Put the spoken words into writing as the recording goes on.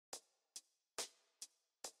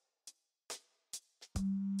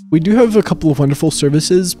We do have a couple of wonderful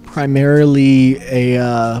services, primarily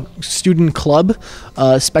a student club.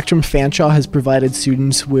 Spectrum Fanshawe has provided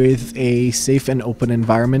students with a safe and open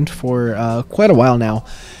environment for quite a while now.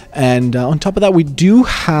 And on top of that, we do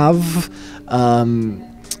have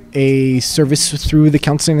a service through the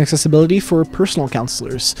Counseling and Accessibility for personal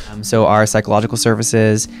counselors. So our psychological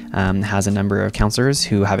services has a number of counselors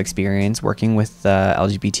who have experience working with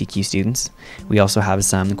LGBTQ students. We also have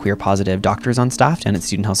some queer positive doctors on staff and at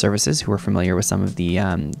Student Health Services who are familiar with some of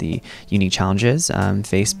the unique challenges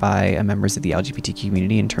faced by members of the LGBT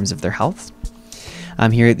community in terms of their health.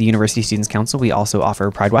 Here at the University Students Council, we also offer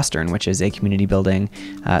Pride Western, which is a community building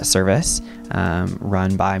service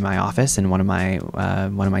run by my office and one of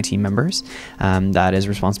my team members that is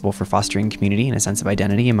responsible for fostering community and a sense of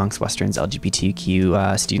identity amongst Western's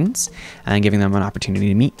LGBTQ students and giving them an opportunity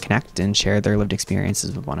to meet, connect, and share their lived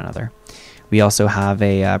experiences with one another. We also have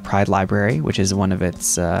a Pride Library, which is one of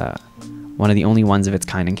the only ones of its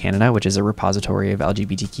kind in Canada, which is a repository of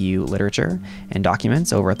LGBTQ literature and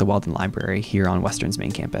documents over at the Weldon Library here on Western's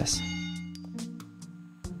main campus.